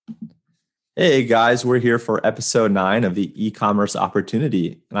Hey guys, we're here for episode 9 of the e-commerce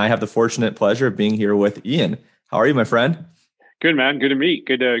opportunity. And I have the fortunate pleasure of being here with Ian. How are you, my friend? Good man, good to meet.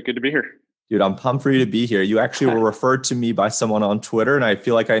 Good to be here. Dude, I'm pumped for you to be here. You actually were referred to me by someone on Twitter, and I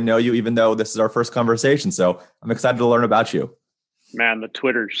feel like I know you even though this is our first conversation. So I'm excited to learn about you. Man, the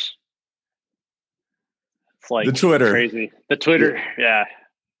Twitters. It's The like Twitter. crazy. The Yeah, Twitter, yeah.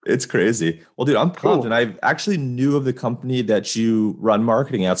 it's crazy. Well, dude, I'm pumped, and Cool. I actually knew of the company that you run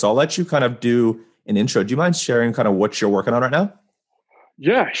marketing at. So I'll let you kind of do an intro. Do you mind sharing kind of what you're working on right now?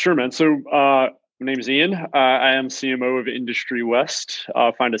 Yeah, sure, man. My name is Ian. I am CMO of Industry West.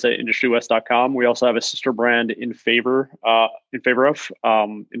 Find us at industrywest.com. We also have a sister brand in favor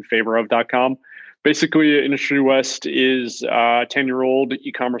of.com. Basically, Industry West is a 10-year-old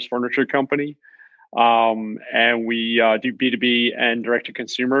e-commerce furniture company. And we do B2B and direct to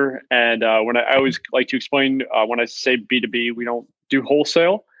consumer. And I always like to explain when I say B2B, we don't do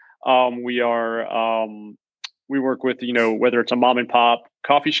wholesale. We are we work with whether it's a mom and pop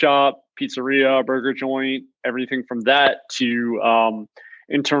coffee shop, pizzeria, burger joint, everything from that to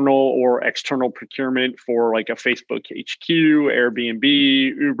internal or external procurement for like a Facebook HQ, Airbnb,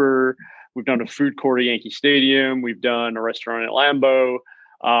 Uber. We've done a food court at Yankee Stadium. We've done a restaurant at Lambeau,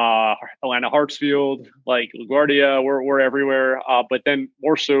 Atlanta Hartsfield, like LaGuardia. We're everywhere. But then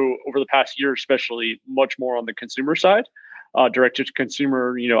more so over the past year, especially much more on the consumer side, direct to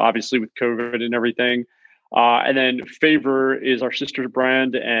consumer, obviously with COVID and everything. And then Favor is our sister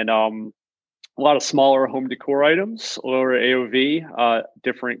brand and a lot of smaller home decor items, lower AOV,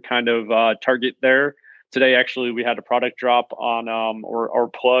 different kind of target there. Today, actually, we had a product drop on or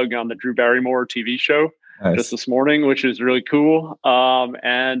plug on the Drew Barrymore TV show just Nice. this morning, which is really cool. Yeah,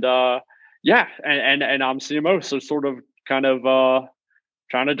 and I'm CMO, so sort of kind of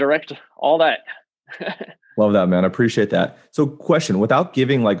trying to direct all that. Love that, man. I appreciate that. So, question, without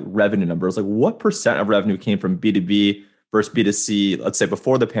giving like revenue numbers, like what percent of revenue came from B2B versus B2C, let's say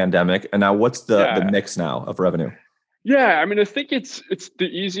before the pandemic, and now what's the Yeah, mix now of revenue? yeah. I mean, I think it's the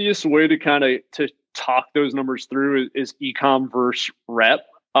easiest way to kind of to talk those numbers through is ecom versus rep,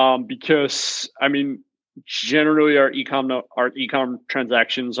 because I mean, generally our ecom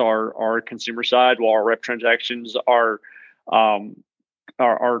transactions are consumer side, while our rep transactions um,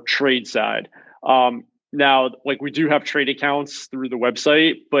 our trade side. Now, like we do have trade accounts through the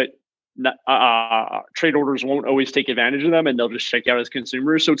website, but trade orders won't always take advantage of them, and they'll just check out as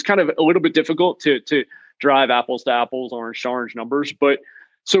consumers. So it's kind of a little bit difficult to drive apples to apples, orange to orange numbers. But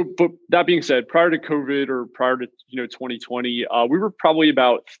that being said, prior to COVID or prior to 2020, we were probably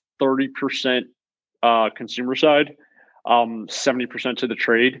about 30% consumer side, 70% to the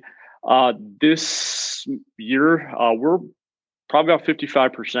trade. This year, we're probably about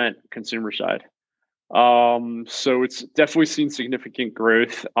 55% consumer side. So it's definitely seen significant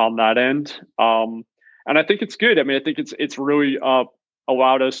growth on that end. And I think it's good. I mean, I think it's really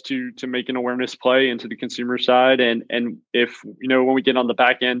allowed us to make an awareness play into the consumer side. And if when we get on the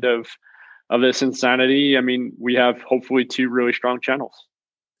back end of this insanity, I mean, we have hopefully two really strong channels.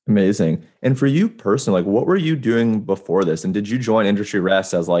 Amazing. And for you personally, like what were you doing before this? And did you join Industry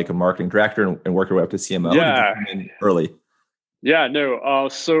Rest as like a marketing director and work your way up to CMO? Or did you Yeah, come in early? yeah, no.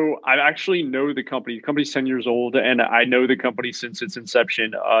 So I actually know the company. The company's 10 years old, and I know the company since its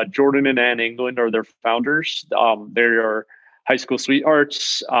inception. Jordan and Ann England are their founders. They are high school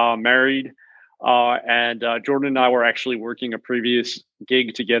sweethearts, married. And Jordan and I were actually working a previous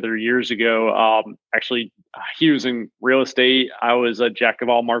gig together years ago. Actually, he was in real estate. I was a jack of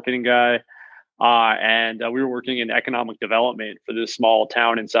all marketing guy. And we were working in economic development for this small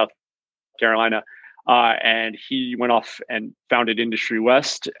town in South Carolina. And he went off and founded Industry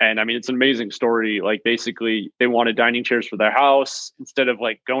West. And I mean, it's an amazing story. Like, basically, they wanted dining chairs for their house. Instead of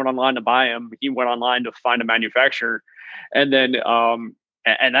like going online to buy them, he went online to find a manufacturer. And then,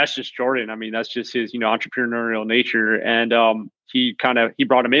 and that's just Jordan. I mean, that's just his, entrepreneurial nature. And he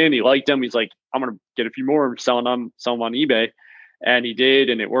brought him in. He liked him. He's like, I'm gonna get a few more, sell them on eBay, and he did,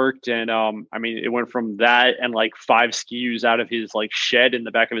 and it worked. And I mean, it went from that and like 5 SKUs out of his like shed in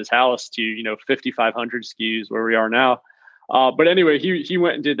the back of his house to 5,500 SKUs where we are now. But anyway, he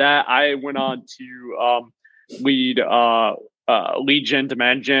went and did that. I went on to lead lead gen,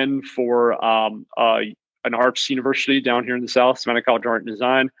 demand gen for an arts university down here in the South, Savannah College of Art and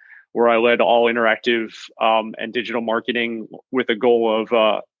Design, where I led all interactive and digital marketing with a goal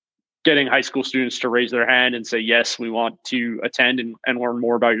of getting high school students to raise their hand and say, yes, we want to attend and learn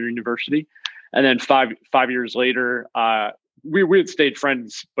more about your university. And then five years later, we had stayed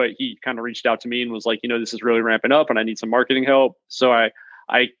friends, but he kind of reached out to me and was like, this is really ramping up and I need some marketing help. So I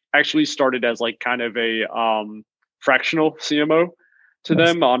actually started as like kind of a fractional CMO. to Nice.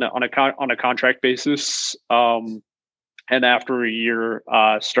 them on a contract basis. And after a year,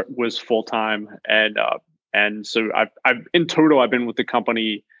 was full time, and so I've in total I've been with the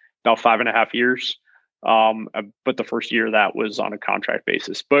company about 5.5 years. But the first year that was on a contract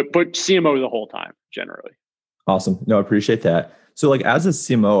basis, but CMO the whole time generally. Awesome. No, I appreciate that. So like as a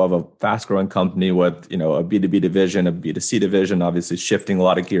CMO of a fast growing company with, a B2B division, a B2C division, obviously shifting a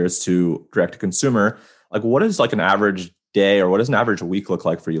lot of gears to direct to consumer, like what is like an average day or what does an average week look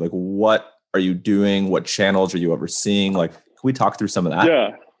like for you? Like what are you doing? What channels are you overseeing? Like, can we talk through some of that?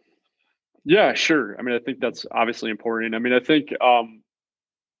 Yeah. Yeah, sure. I mean, I think that's obviously important. I mean, I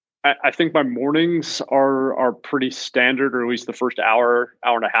think my mornings are pretty standard, or at least the first hour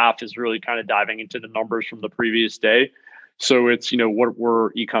and a half is really kind of diving into the numbers from the previous day. So it's, what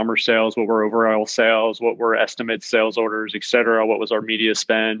were e-commerce sales, what were overall sales, what were estimate sales orders, et cetera, what was our media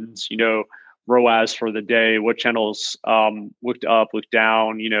spend, ROAS for the day, what channels looked up, looked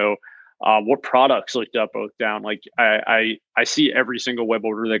down, what products looked up, looked down. Like I see every single web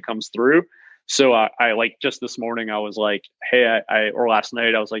order that comes through. So I like just this morning, I was like, hey, or last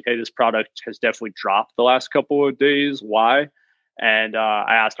night, I was like, hey, this product has definitely dropped the last couple of days. Why? And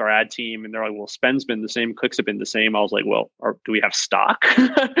I asked our ad team and they're like, well, spend's been the same, clicks have been the same. I was like, well, do we have stock?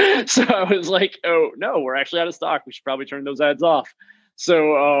 So I was like, oh, no, we're actually out of stock. We should probably turn those ads off.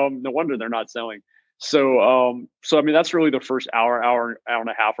 So no wonder they're not selling. So I mean, that's really the first hour and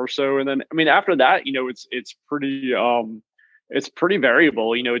a half or so. And then, I mean, after that, it's pretty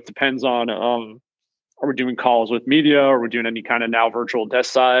variable. It depends on, are we doing calls with media? Are we doing any kind of now virtual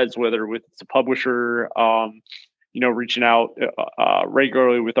desk sides, whether with the publisher, reaching out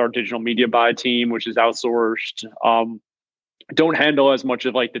regularly with our digital media buy team, which is outsourced. Don't handle as much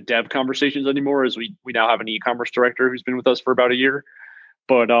of like the dev conversations anymore, as we now have an e-commerce director who's been with us for about a year.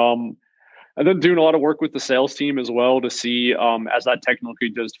 But and then doing a lot of work with the sales team as well to see as that technically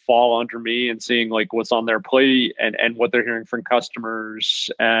does fall under me, and seeing like what's on their plate and what they're hearing from customers.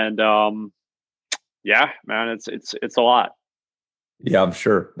 And yeah, man, it's a lot. Yeah, I'm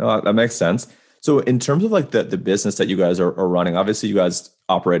sure. No, that makes sense. So in terms of like the business that you guys are running, obviously you guys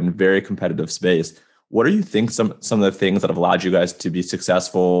operate in a very competitive space. What do you think some of the things that have allowed you guys to be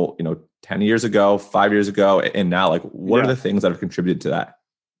successful, 10 years ago, 5 years ago, and now? Like what are Yeah. the things that have contributed to that?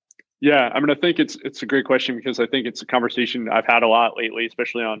 Yeah, I mean, I think it's a great question, because I think it's a conversation I've had a lot lately,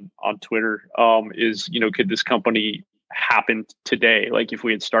 especially on Twitter. Is, could this company happen today? Like if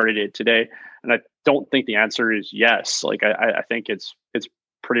we had started it today? And I don't think the answer is yes. Like I think it's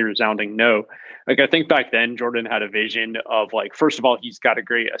pretty resounding no. Like I think back then Jordan had a vision of, like, first of all, he's got a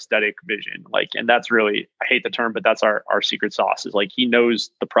great aesthetic vision. Like, and that's really, I hate the term, but that's our secret sauce, is like he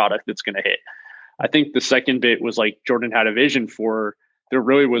knows the product that's going to hit. I think the second bit was like Jordan had a vision for, there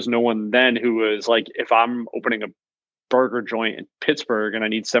really was no one then who was like, if I'm opening a burger joint in Pittsburgh and I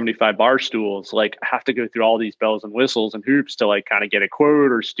need 75 bar stools, like I have to go through all these bells and whistles and hoops to like kind of get a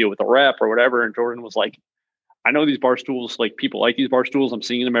quote or deal with a rep or whatever. And Jordan was like, I know these bar stools, like people like these bar stools. I'm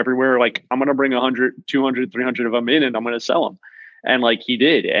seeing them everywhere. Like I'm going to bring 100, 200, 300 of them in and I'm going to sell them. And like he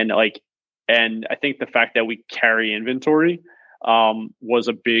did. And I think the fact that we carry inventory was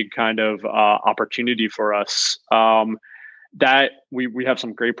a big kind of opportunity for us. That we have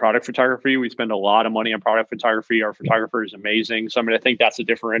some great product photography. We spend a lot of money on product photography. Our photographer is amazing. So I mean, I think that's a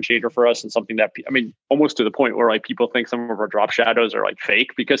differentiator for us, and something that, I mean, almost to the point where like people think some of our drop shadows are like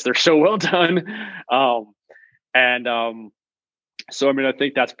fake because they're so well done. So I mean, I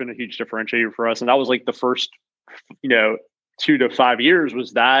think that's been a huge differentiator for us. And that was like the first, 2 to 5 years,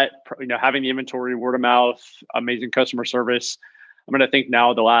 was that, having the inventory, word of mouth, amazing customer service. I mean, I think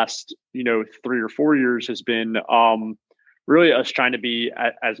now the last, 3 or 4 years has been really us trying to be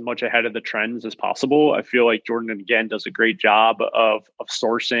as much ahead of the trends as possible. I feel like Jordan, again, does a great job of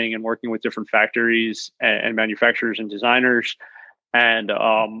sourcing and working with different factories and manufacturers and designers. And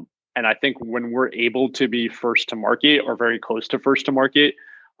I think when we're able to be first to market or very close to first to market,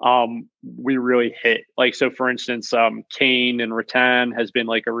 we really hit. Like, so for instance, Kane and Rattan has been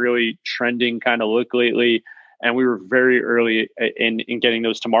like a really trending kind of look lately. And we were very early in getting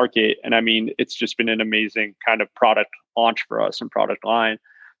those to market. And I mean, it's just been an amazing kind of product launch for us and product line.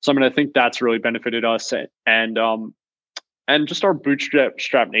 So I mean, I think that's really benefited us, and just our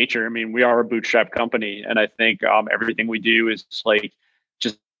bootstrap nature. I mean, we are a bootstrap company, and I think everything we do is like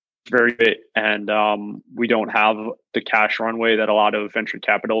just very good. And we don't have the cash runway that a lot of venture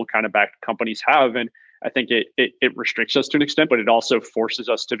capital kind of backed companies have. And I think it restricts us to an extent, but it also forces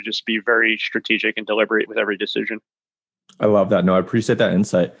us to just be very strategic and deliberate with every decision. I love that. No, I appreciate that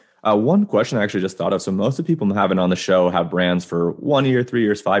insight. One question I actually just thought of. So most of the people I'm having on the show have brands for 1 year, 3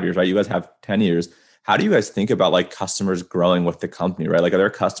 years, 5 years, right? You guys have 10 years. how do you guys think about like customers growing with the company, right? Like, are there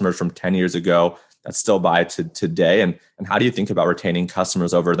customers from 10 years ago that still buy to today? And how do you think about retaining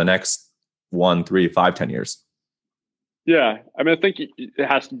customers over the next 1, 3, 5, 10 years? Yeah, I mean, I think it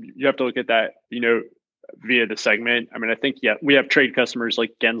has to. You have to look at that, via the segment. I mean, I think we have trade customers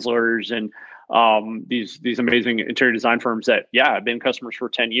like Gensler's and these amazing interior design firms that have been customers for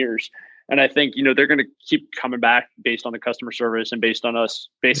 10 years, and I think they're going to keep coming back based on the customer service and based on us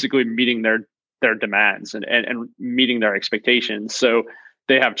basically meeting their demands and meeting their expectations. So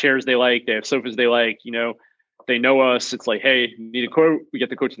they have chairs they like, they have sofas they like. They know us. It's like, hey, need a quote? We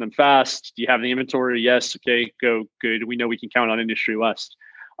get the quote to them fast. Do you have the inventory? Yes. Okay, go. Good. We know we can count on Industry West.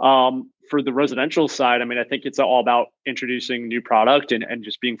 For the residential side, I mean, I think it's all about introducing new product and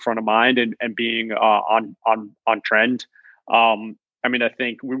just being front of mind and being on trend. I mean, I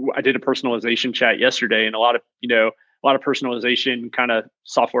think I did a personalization chat yesterday, and a lot of personalization kind of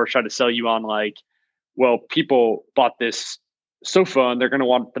software try to sell you on like, well, people bought this sofa and they're going to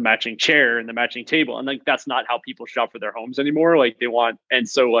want the matching chair and the matching table, and like that's not how people shop for their homes anymore. Like they want, and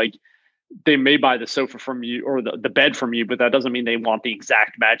so like they may buy the sofa from you or the bed from you, but that doesn't mean they want the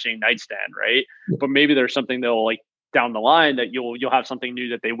exact matching nightstand, right? Yeah. But maybe there's something they'll like down the line that you'll have something new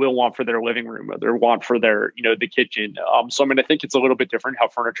that they will want for their living room or they want for their the kitchen. So I mean, I think it's a little bit different how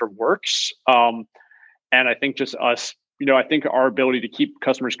furniture works, and I think just us. I think our ability to keep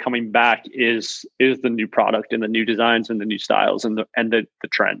customers coming back is the new product and the new designs and the new styles and the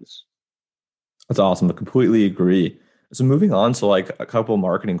trends. That's awesome. I completely agree. So moving on to like a couple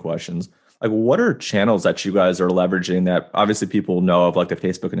marketing questions, like what are channels that you guys are leveraging that obviously people know of, like the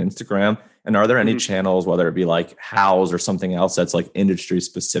Facebook and Instagram? And are there any channels, whether it be like House or something else that's like industry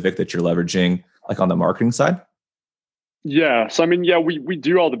specific that you're leveraging like on the marketing side? Yeah. So, I mean, we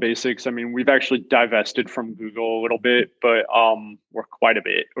do all the basics. I mean, we've actually divested from Google a little bit, but we're quite a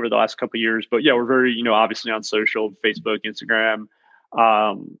bit over the last couple of years. But yeah, we're very, obviously on social, Facebook, Instagram,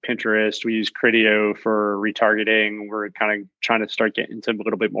 Pinterest. We use Criteo for retargeting. We're kind of trying to start getting into a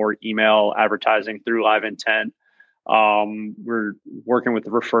little bit more email advertising through Live Intent. We're working with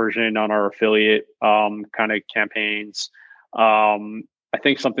the Reversion on our affiliate kind of campaigns. I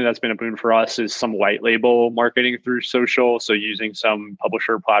think something that's been a boon for us is some white label marketing through social. So using some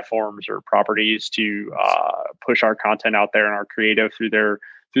publisher platforms or properties to push our content out there and our creative through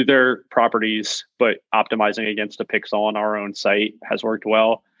their properties, but optimizing against a pixel on our own site has worked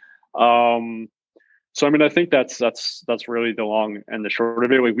well. So I mean, I think that's really the long and the short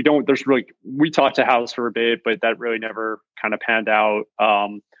of it. Like we talked to House for a bit, but that really never kind of panned out.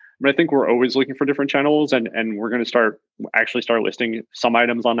 I think we're always looking for different channels, and we're going to start listing some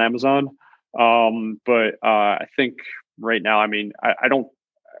items on Amazon. But I think right now, I mean, I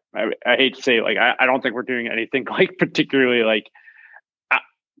hate to say it, like I don't think we're doing anything like particularly like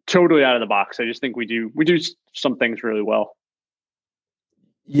totally out of the box. I just think we do some things really well.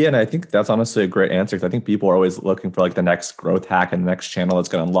 Yeah, and I think that's honestly a great answer, because I think people are always looking for like the next growth hack and the next channel that's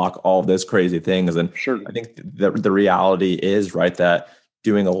going to unlock all of these crazy things. And sure. I think the reality is, right, that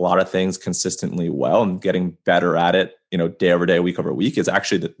doing a lot of things consistently well and getting better at it, day over day, week over week is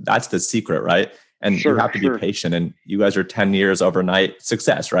actually that's the secret, right? And you have to be patient, and you guys are 10 years overnight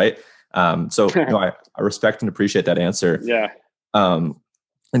success, right? So I respect and appreciate that answer. Yeah.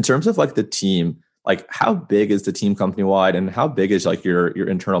 In terms of like the team, like how big is the team company wide, and how big is like your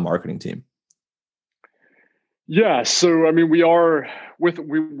internal marketing team? Yeah. So, I mean, we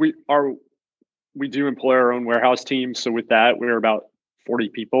do employ our own warehouse team. So with that, we're about 40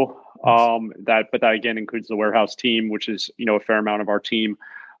 people. That again includes the warehouse team, which is a fair amount of our team.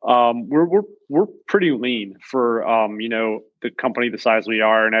 We're pretty lean for the company the size we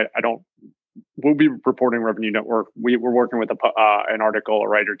are, and we'll be reporting revenue network. We're working with an article, a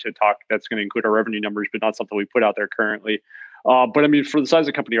writer to talk that's going to include our revenue numbers, but not something we put out there currently. But I mean, for the size of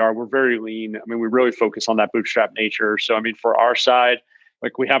the company we're very lean. I mean, we really focus on that bootstrap nature. So I mean, for our side,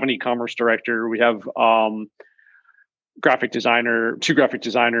 like we have an e-commerce director, we have two graphic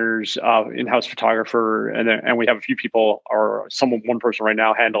designers, in-house photographer, and we have a few people, or one person right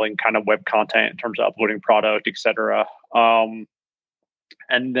now handling kind of web content in terms of uploading product, et cetera.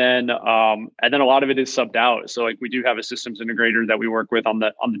 And then a lot of it is subbed out. So like we do have a systems integrator that we work with on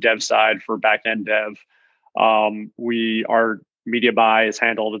the dev side for back-end dev. Our media buy is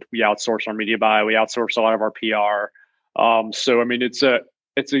handled. We outsource our media buy. We outsource a lot of our PR. So I mean,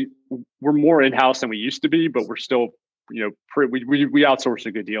 we're more in-house than we used to be, but we're still, we outsource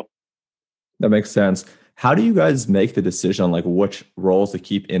a good deal. That makes sense. How do you guys make the decision on like which roles to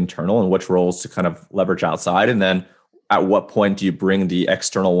keep internal and which roles to kind of leverage outside? And then at what point do you bring the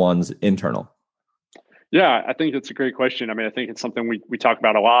external ones internal? Yeah, I think it's a great question. I mean, I think it's something we talk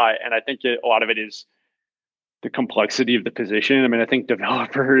about a lot, and I think a lot of it is the complexity of the position. I mean, I think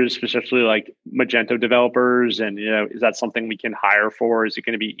developers, especially like Magento developers, and is that something we can hire for? Is it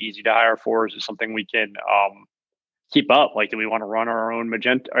going to be easy to hire for? Is it something we can keep up? Like, do we want to run our own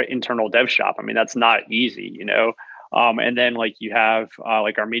Magento internal dev shop? I mean, that's not easy. And then like you have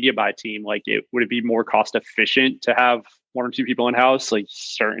like our media buy team. Like, would it be more cost efficient to have one or two people in house? Like,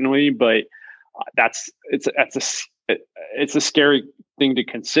 certainly, but it's a scary thing to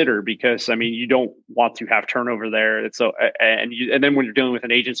consider, because I mean, you don't want to have turnover there. It's so and then when you're dealing with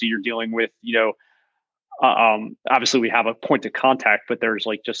an agency, you're dealing with obviously we have a point of contact, but there's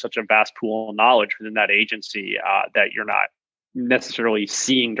like just such a vast pool of knowledge within that agency that you're not necessarily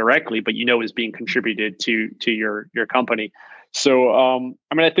seeing directly, but is being contributed to your company. So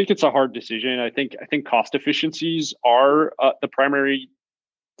I mean, I think it's a hard decision. I think cost efficiencies are the primary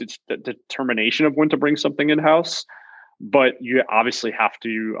determination of when to bring something in house. But you obviously have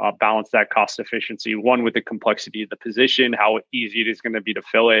to balance that cost efficiency, one, with the complexity of the position, how easy it is going to be to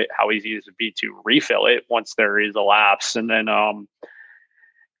fill it, how easy it is to be to refill it once there is a lapse. And then,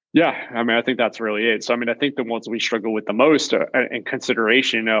 yeah, I mean, I think that's really it. So, I mean, I think the ones we struggle with the most in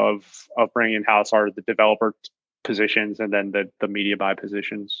consideration of bringing in house are the developer positions, and then the media buy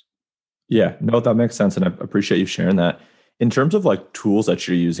positions. Yeah, no, that makes sense. And I appreciate you sharing that. In terms of like tools that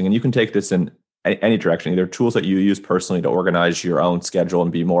you're using, and you can take this in any direction, either tools that you use personally to organize your own schedule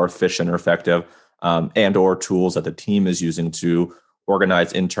and be more efficient or effective, and or tools that the team is using to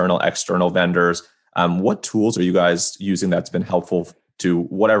organize internal, external vendors. What tools are you guys using that's been helpful to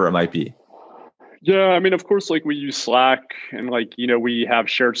whatever it might be? Yeah, I mean, of course, like we use Slack, and like we have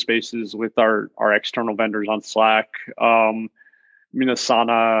shared spaces with our external vendors on Slack. I mean,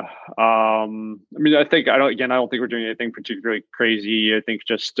 Asana. I mean, I don't think we're doing anything particularly crazy. I think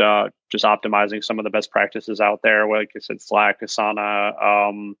just optimizing some of the best practices out there. Like I said, Slack, Asana. I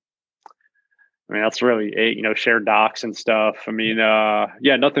mean, that's really it. Shared docs and stuff. I mean,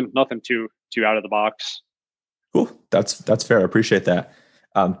 yeah, nothing too out of the box. Cool. That's fair. I appreciate that.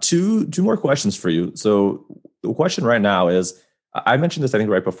 Two more questions for you. So the question right now is, I mentioned this, I think,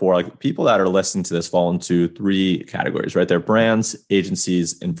 right before, like people that are listening to this fall into three categories, right? They're brands,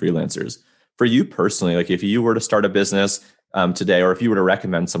 agencies, and freelancers. For you personally, like if you were to start a business today, or if you were to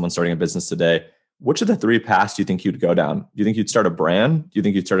recommend someone starting a business today, which of the three paths do you think you'd go down? Do you think you'd start a brand? Do you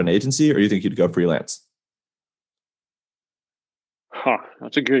think you'd start an agency? Or do you think you'd go freelance? Huh,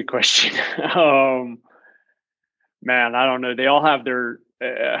 that's a good question. um, Man, I don't know. They all have their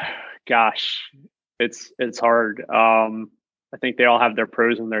gosh, it's hard. I think they all have their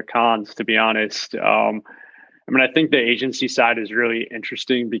pros and their cons, to be honest. I mean, I think the agency side is really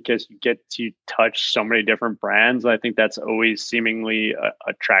interesting because you get to touch so many different brands. I think that's always seemingly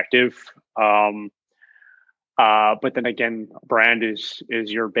attractive. But then again, brand is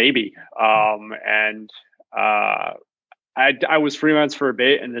your baby, and I was freelance for a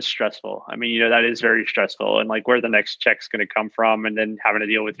bit, and it's stressful. I mean, that is very stressful, and like where the next check's going to come from, and then having to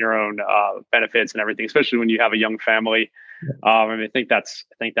deal with your own benefits and everything, especially when you have a young family. I mean, I think that's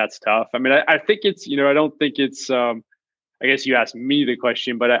tough. I mean, I think it's, I don't think it's, I guess you asked me the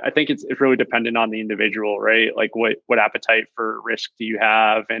question, but I think it's really dependent on the individual, right? Like what appetite for risk do you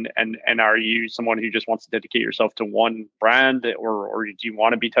have? And are you someone who just wants to dedicate yourself to one brand, or do you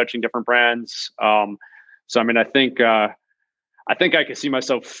want to be touching different brands? So, I mean, I can see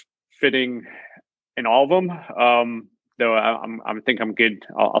myself fitting in all of them. Though I think I'm good.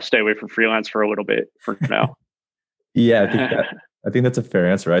 I'll stay away from freelance for a little bit for now. Yeah, I think that's a fair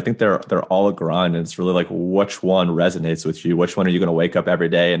answer. I think they're all a grind, and it's really like which one resonates with you. Which one are you going to wake up every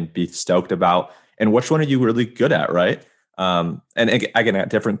day and be stoked about, and which one are you really good at, right? And again, at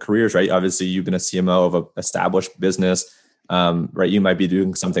different careers, right? Obviously, you've been a CMO of an established business, right? You might be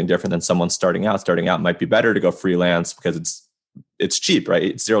doing something different than someone starting out. Starting out might be better to go freelance because it's cheap, right?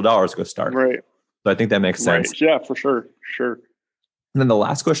 It's $0 to go start. Right. So I think that makes sense. Right. Yeah, for sure. Sure. And then the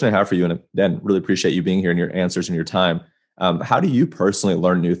last question I have for you, and then really appreciate you being here and your answers and your time. How do you personally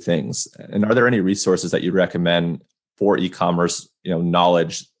learn new things? And are there any resources that you'd recommend for e-commerce,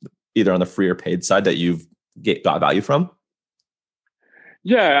 knowledge, either on the free or paid side that you've got value from?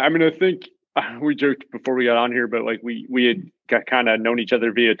 Yeah, I mean, I think we joked before we got on here, but like we had got kind of known each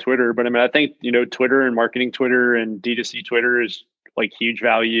other via Twitter. But I mean, I think Twitter and marketing Twitter and DTC Twitter is like huge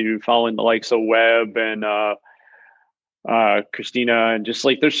value. Following the likes of Web and Christina, and just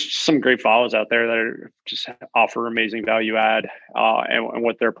like there's some great follows out there that are just offer amazing value add and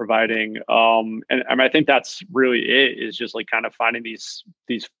what they're providing. And I mean, I think that's really it, is just like kind of finding these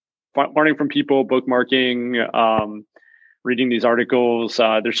learning from people, bookmarking, reading these articles.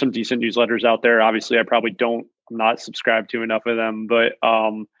 There's some decent newsletters out there. Obviously, I'm not subscribed to enough of them, but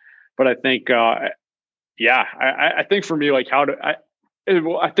I think, yeah, I think for me, like I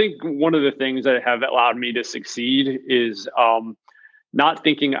think one of the things that have allowed me to succeed is not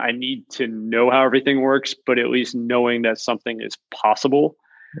thinking I need to know how everything works, but at least knowing that something is possible.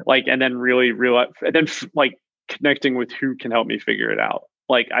 Like, and then really realize, and then like connecting with who can help me figure it out.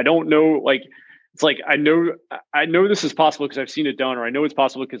 Like, I don't know, like, it's like, I know this is possible because I've seen it done, or I know it's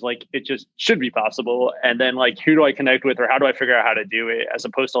possible because like, it just should be possible. And then like, who do I connect with, or how do I figure out how to do it, as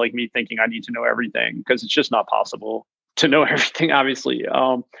opposed to like me thinking I need to know everything, because it's just not possible to know everything, obviously.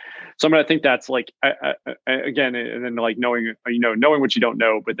 So I think that's like, again, and then like knowing what you don't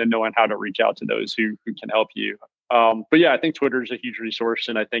know, but then knowing how to reach out to those who can help you. But yeah, I think Twitter is a huge resource,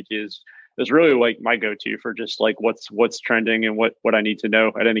 and I think is really like my go-to for just like what's trending and what I need to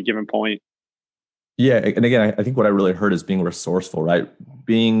know at any given point. Yeah, and again, I think what I really heard is being resourceful, right?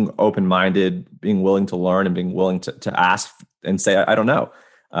 Being open-minded, being willing to learn, and being willing to ask and say, I don't know.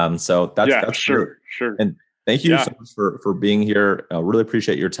 So that's Sure, great. sure. And thank you so much for being here. I really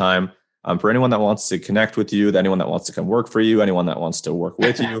appreciate your time. For anyone that wants to connect with you, anyone that wants to come work for you, anyone that wants to work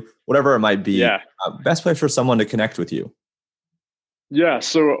with you, whatever it might be, Yeah. Best place for someone to connect with you. Yeah.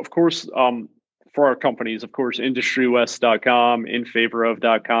 So of course, for our companies, of course, industrywest.com,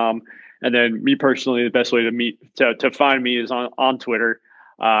 infavorOf.com. And then me personally, the best way to find me is on Twitter.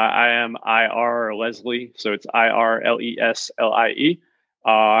 I am IR Leslie. So it's IRLESLIE.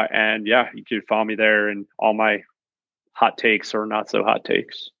 And yeah, you can follow me there and all my hot takes or not so hot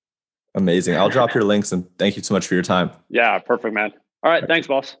takes. Amazing. I'll drop your links, and thank you so much for your time. Yeah, perfect, man. All right. Thanks,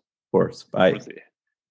 boss. Of course. Bye.